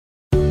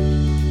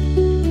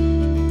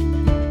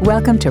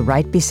Welcome to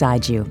Right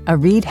Beside You, a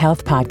Read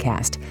Health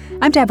podcast.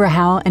 I'm Deborah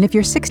Howell, and if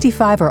you're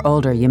 65 or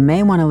older, you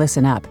may want to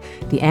listen up.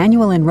 The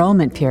annual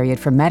enrollment period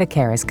for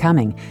Medicare is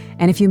coming,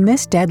 and if you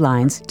miss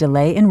deadlines,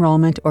 delay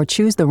enrollment, or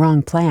choose the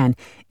wrong plan,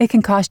 it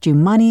can cost you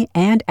money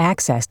and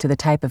access to the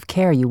type of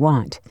care you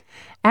want.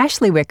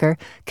 Ashley Wicker,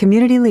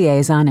 Community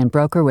Liaison and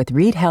Broker with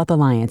Read Health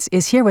Alliance,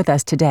 is here with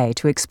us today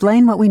to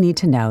explain what we need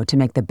to know to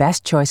make the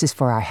best choices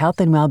for our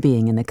health and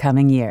well-being in the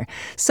coming year.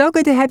 So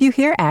good to have you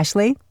here,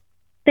 Ashley.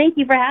 Thank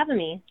you for having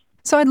me.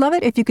 So I'd love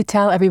it if you could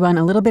tell everyone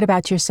a little bit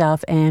about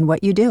yourself and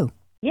what you do.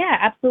 Yeah,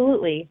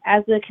 absolutely.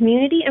 As a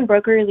community and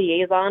broker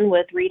liaison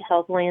with Read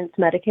Health Alliance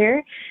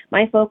Medicare,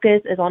 my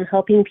focus is on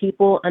helping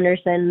people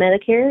understand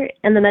Medicare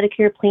and the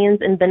Medicare plans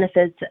and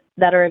benefits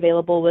that are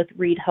available with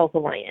Read Health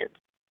Alliance.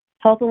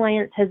 Health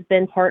Alliance has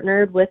been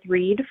partnered with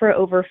Read for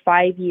over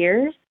 5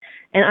 years,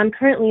 and I'm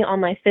currently on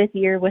my 5th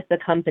year with the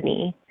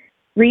company.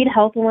 Read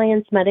Health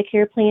Alliance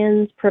Medicare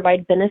plans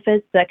provide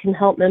benefits that can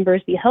help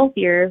members be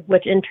healthier,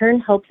 which in turn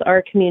helps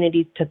our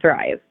communities to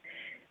thrive.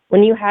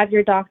 When you have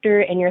your doctor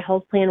and your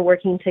health plan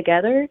working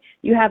together,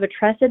 you have a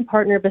trusted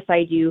partner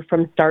beside you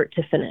from start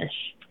to finish.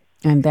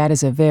 And that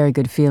is a very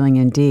good feeling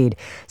indeed.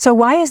 So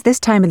why is this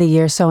time of the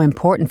year so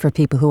important for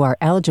people who are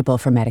eligible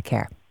for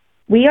Medicare?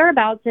 We are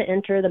about to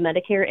enter the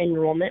Medicare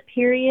enrollment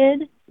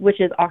period,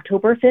 which is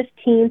October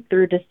 15th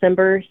through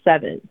December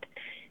 7th.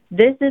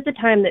 This is the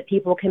time that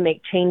people can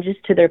make changes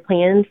to their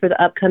plans for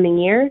the upcoming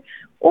year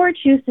or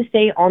choose to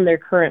stay on their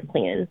current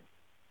plan.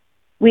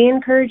 We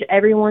encourage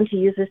everyone to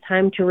use this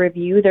time to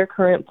review their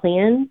current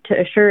plan to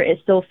assure it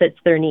still fits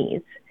their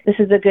needs. This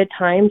is a good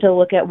time to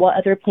look at what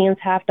other plans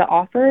have to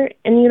offer,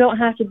 and you don't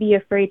have to be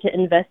afraid to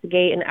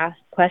investigate and ask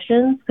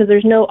questions because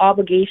there's no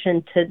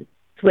obligation to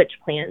switch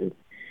plans.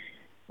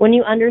 When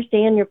you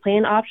understand your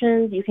plan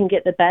options, you can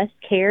get the best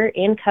care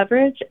and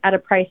coverage at a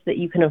price that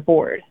you can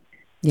afford.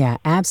 Yeah,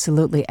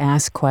 absolutely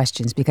ask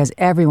questions because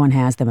everyone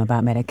has them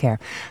about Medicare.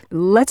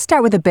 Let's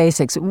start with the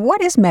basics. What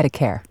is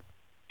Medicare?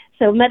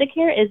 So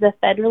Medicare is a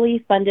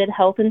federally funded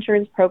health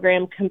insurance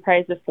program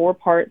comprised of 4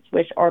 parts,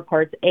 which are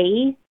parts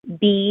A,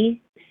 B,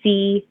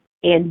 C,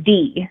 and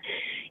D.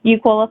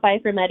 You qualify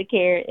for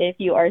Medicare if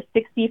you are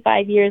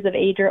 65 years of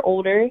age or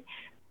older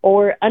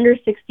or under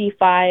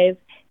 65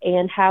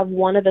 and have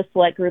one of a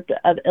select group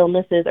of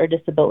illnesses or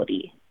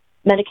disability.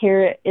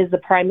 Medicare is the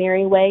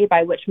primary way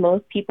by which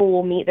most people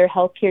will meet their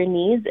healthcare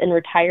needs in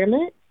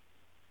retirement,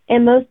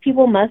 and most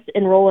people must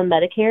enroll in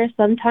Medicare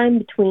sometime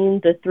between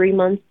the 3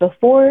 months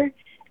before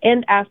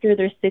and after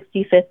their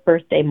 65th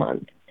birthday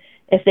month,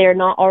 if they are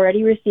not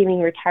already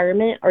receiving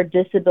retirement or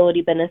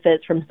disability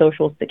benefits from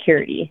Social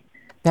Security.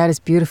 That is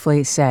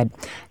beautifully said.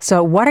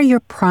 So what are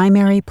your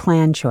primary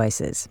plan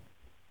choices?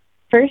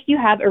 First, you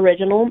have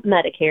Original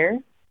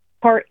Medicare.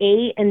 Part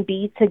A and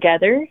B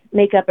together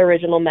make up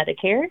Original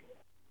Medicare.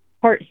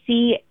 Part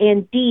C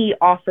and D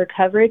offer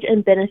coverage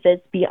and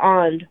benefits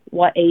beyond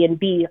what A and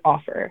B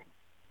offer.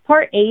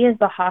 Part A is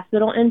the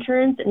hospital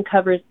insurance and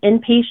covers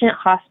inpatient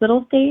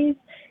hospital stays,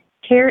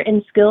 care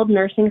in skilled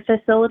nursing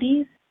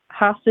facilities,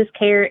 hospice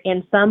care,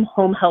 and some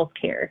home health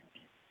care.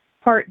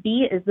 Part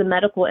B is the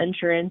medical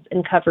insurance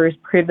and covers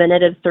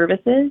preventative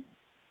services,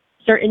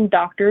 certain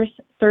doctor's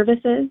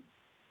services,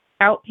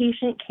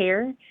 outpatient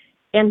care,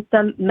 and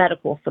some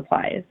medical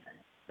supplies.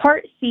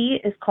 Part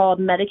C is called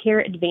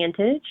Medicare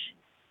Advantage,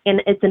 and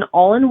it's an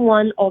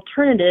all-in-one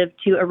alternative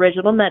to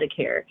Original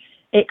Medicare.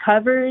 It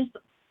covers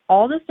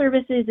all the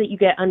services that you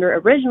get under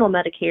Original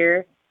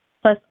Medicare,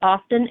 plus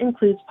often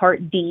includes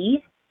Part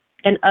D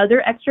and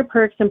other extra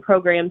perks and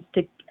programs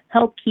to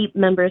help keep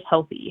members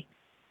healthy.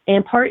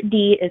 And Part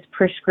D is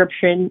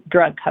prescription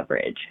drug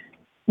coverage.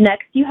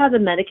 Next, you have the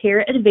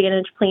Medicare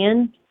Advantage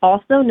plan,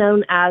 also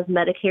known as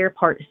Medicare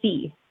Part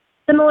C.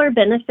 Similar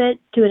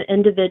benefits to an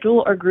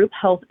individual or group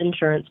health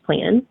insurance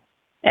plan.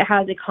 It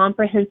has a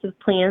comprehensive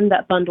plan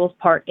that bundles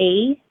Part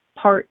A,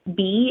 Part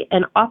B,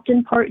 and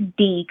often Part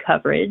D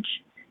coverage.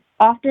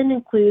 Often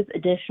includes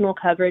additional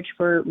coverage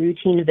for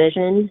routine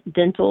vision,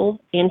 dental,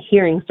 and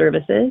hearing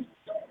services,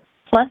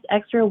 plus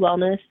extra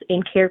wellness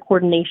and care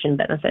coordination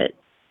benefits.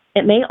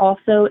 It may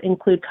also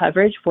include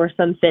coverage for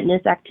some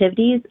fitness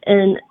activities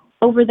and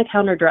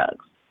over-the-counter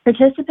drugs.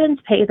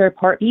 Participants pay their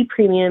Part B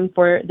premium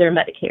for their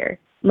Medicare.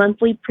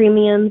 Monthly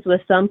premiums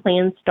with some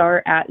plans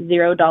start at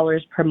 $0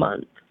 per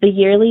month. The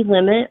yearly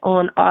limit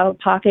on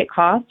out-of-pocket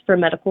costs for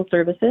medical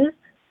services,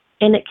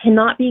 and it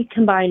cannot be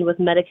combined with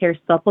Medicare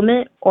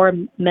Supplement or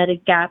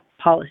Medigap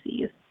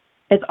policies.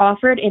 It's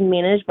offered and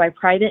managed by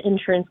private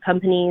insurance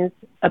companies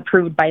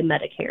approved by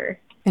Medicare.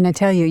 And I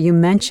tell you, you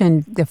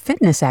mentioned the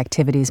fitness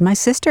activities. My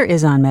sister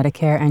is on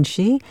Medicare, and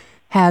she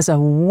has a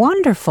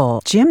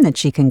wonderful gym that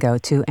she can go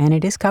to, and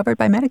it is covered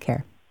by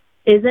Medicare.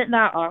 Isn't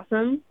that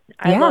awesome?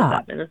 I love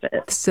that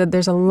benefit. So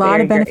there's a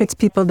lot of benefits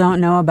people don't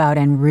know about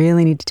and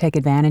really need to take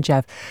advantage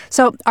of.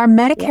 So are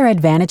Medicare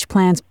Advantage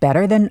plans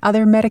better than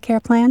other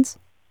Medicare plans?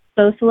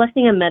 So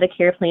selecting a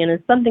Medicare plan is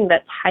something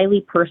that's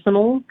highly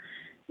personal.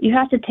 You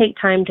have to take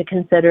time to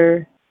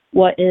consider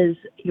what is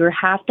your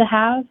have to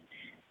have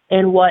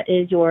and what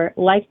is your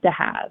like to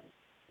have.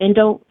 And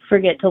don't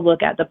forget to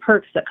look at the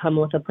perks that come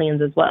with the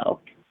plans as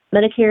well.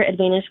 Medicare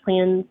Advantage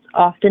plans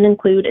often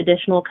include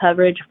additional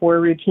coverage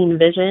for routine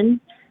vision,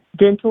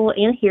 dental,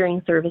 and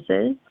hearing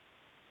services.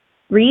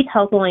 Reed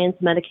Health Alliance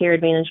Medicare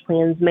Advantage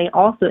plans may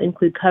also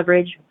include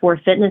coverage for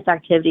fitness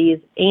activities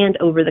and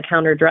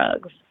over-the-counter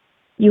drugs.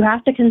 You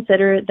have to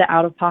consider the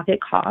out-of-pocket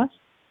costs,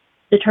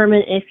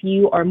 determine if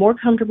you are more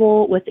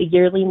comfortable with a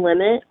yearly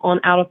limit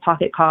on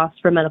out-of-pocket costs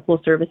for medical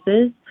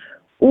services,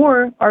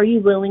 or are you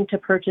willing to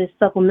purchase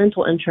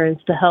supplemental insurance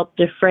to help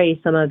defray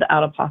some of the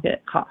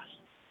out-of-pocket costs?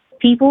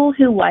 People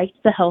who liked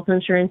the health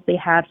insurance they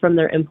had from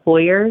their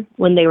employer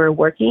when they were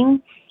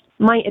working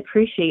might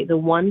appreciate the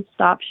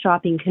one-stop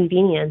shopping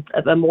convenience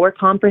of a more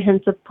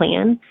comprehensive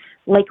plan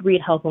like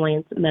Reed Health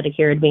Alliance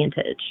Medicare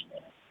Advantage.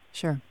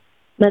 Sure.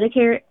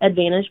 Medicare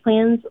Advantage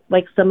plans,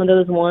 like some of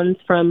those ones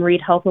from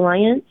Reed Health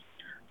Alliance,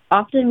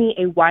 often meet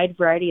a wide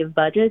variety of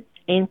budgets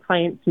and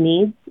clients'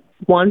 needs,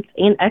 wants,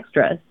 and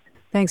extras.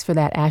 Thanks for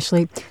that,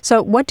 Ashley.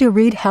 So what do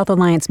Reed Health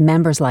Alliance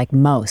members like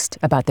most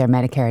about their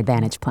Medicare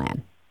Advantage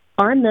plan?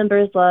 Our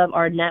members love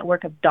our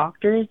network of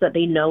doctors that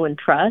they know and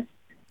trust.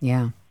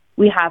 Yeah.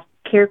 We have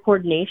care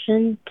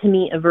coordination to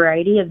meet a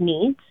variety of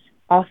needs.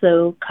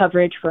 Also,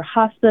 coverage for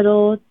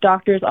hospital,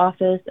 doctor's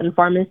office, and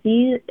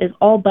pharmacy is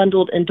all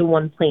bundled into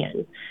one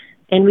plan.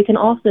 And we can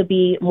also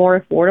be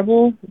more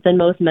affordable than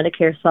most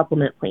Medicare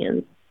supplement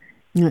plans.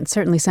 It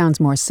certainly sounds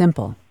more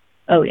simple.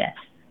 Oh, yes.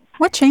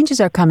 What changes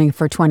are coming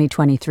for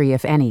 2023,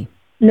 if any?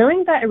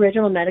 Knowing that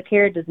Original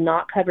Medicare does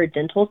not cover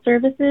dental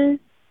services,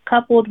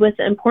 coupled with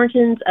the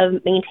importance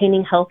of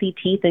maintaining healthy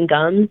teeth and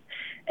gums,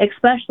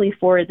 especially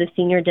for the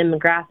senior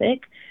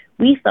demographic,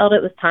 we felt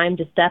it was time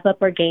to step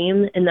up our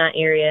game in that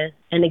area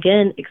and,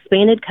 again,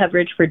 expanded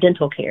coverage for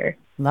dental care.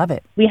 Love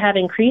it. We have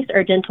increased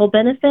our dental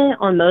benefit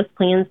on most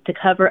plans to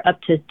cover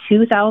up to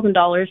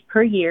 $2,000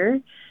 per year.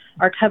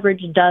 Our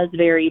coverage does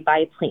vary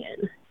by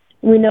plan.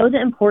 We know the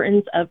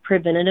importance of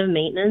preventative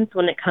maintenance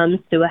when it comes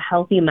to a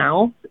healthy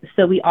mouth,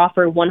 so we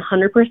offer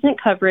 100%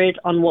 coverage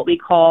on what we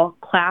call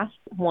Class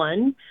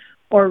 1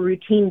 or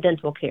routine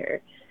dental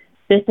care.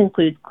 This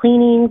includes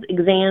cleanings,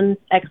 exams,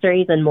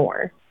 x-rays, and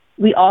more.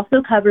 We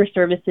also cover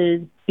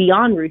services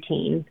beyond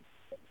routine,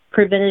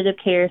 preventative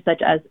care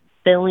such as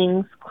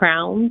fillings,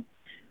 crowns,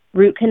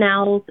 root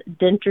canals,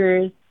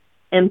 dentures,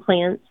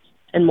 implants,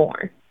 and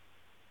more.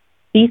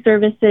 These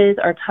services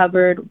are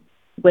covered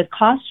with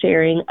cost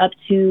sharing up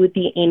to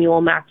the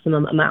annual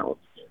maximum amounts.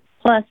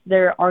 Plus,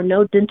 there are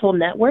no dental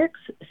networks,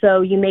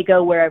 so you may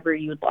go wherever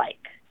you'd like.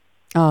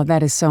 Oh,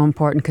 that is so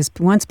important because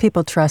once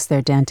people trust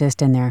their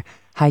dentist and their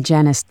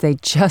hygienist, they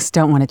just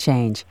don't want to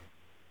change.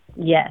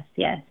 Yes,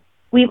 yes.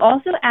 We've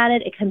also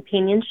added a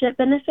companionship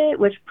benefit,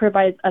 which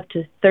provides up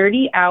to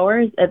 30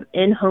 hours of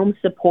in-home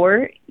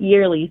support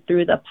yearly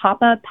through the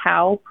Papa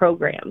Pal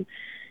program.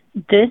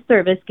 This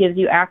service gives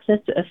you access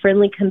to a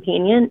friendly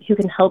companion who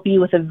can help you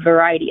with a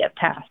variety of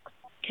tasks.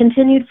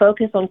 Continued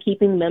focus on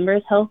keeping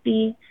members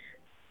healthy,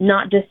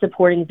 not just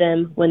supporting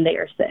them when they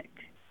are sick.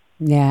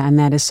 Yeah, and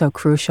that is so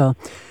crucial.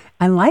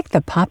 I like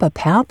the Papa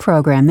Pal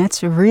program.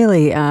 That's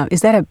really,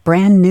 is that a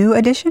brand new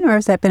addition or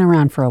has that been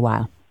around for a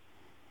while?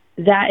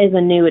 That is a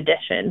new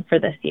addition for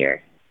this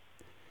year.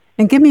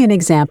 And give me an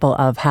example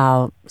of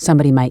how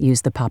somebody might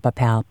use the Papa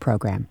Pal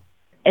program.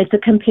 It's a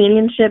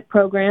companionship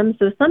program,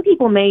 so some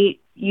people may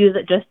use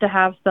it just to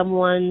have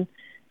someone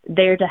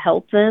there to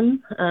help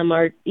them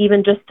or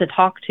even just to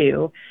talk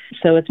to.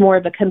 So it's more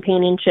of a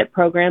companionship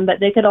program, but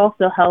they could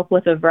also help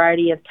with a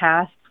variety of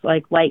tasks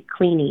like light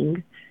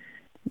cleaning.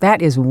 That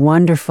is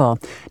wonderful.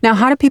 Now,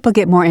 how do people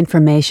get more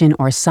information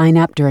or sign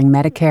up during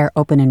Medicare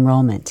open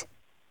enrollment?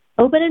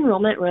 Open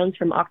enrollment runs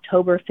from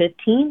October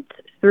 15th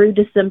through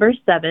December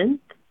 7th.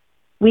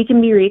 We can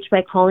be reached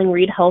by calling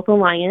Reed Health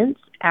Alliance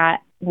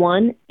at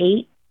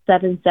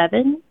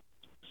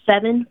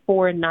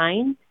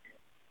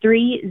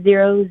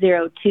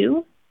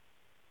 1-877-749-3002,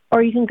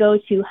 or you can go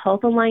to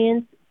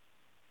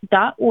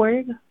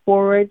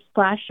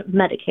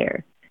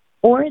healthalliance.org/Medicare,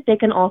 or they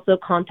can also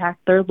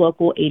contact their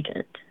local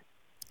agent.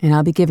 And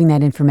I'll be giving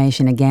that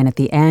information again at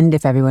the end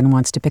if everyone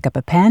wants to pick up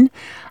a pen.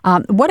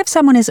 What if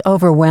someone is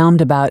overwhelmed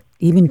about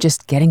even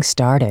just getting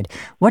started?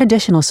 What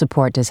additional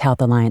support does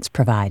Health Alliance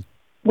provide?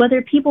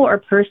 Whether people are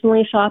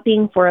personally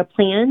shopping for a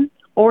plan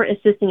or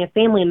assisting a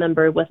family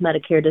member with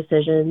Medicare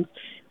decisions,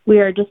 we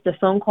are just a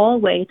phone call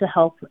away to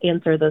help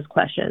answer those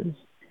questions.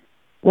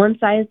 One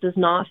size does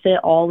not fit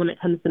all when it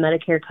comes to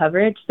Medicare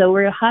coverage, so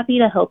we're happy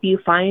to help you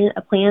find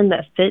a plan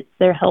that fits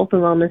their health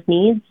and wellness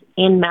needs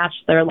and match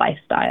their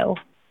lifestyle.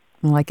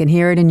 Well, I can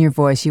hear it in your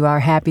voice. You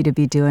are happy to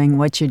be doing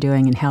what you're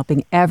doing and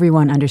helping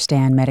everyone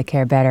understand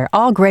Medicare better.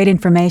 All great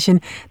information.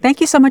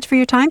 Thank you so much for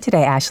your time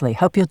today, Ashley.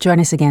 Hope you'll join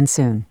us again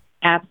soon.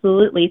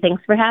 Absolutely.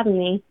 Thanks for having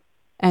me.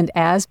 And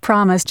as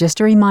promised,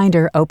 just a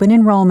reminder, open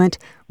enrollment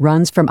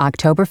runs from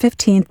October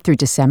 15th through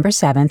December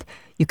 7th.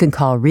 You can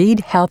call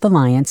Reed Health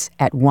Alliance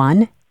at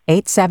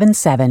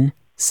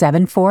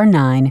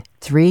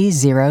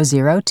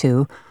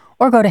 1-877-749-3002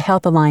 or go to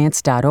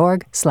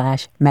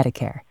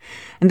healthalliance.org/Medicare.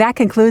 And that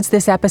concludes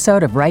this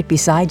episode of Right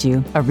Beside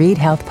You, a Reed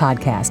Health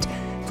podcast.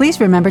 Please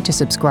remember to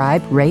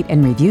subscribe, rate,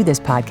 and review this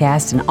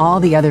podcast and all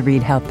the other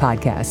Read Health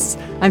podcasts.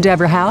 I'm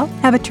Deborah Howell.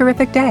 Have a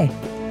terrific day.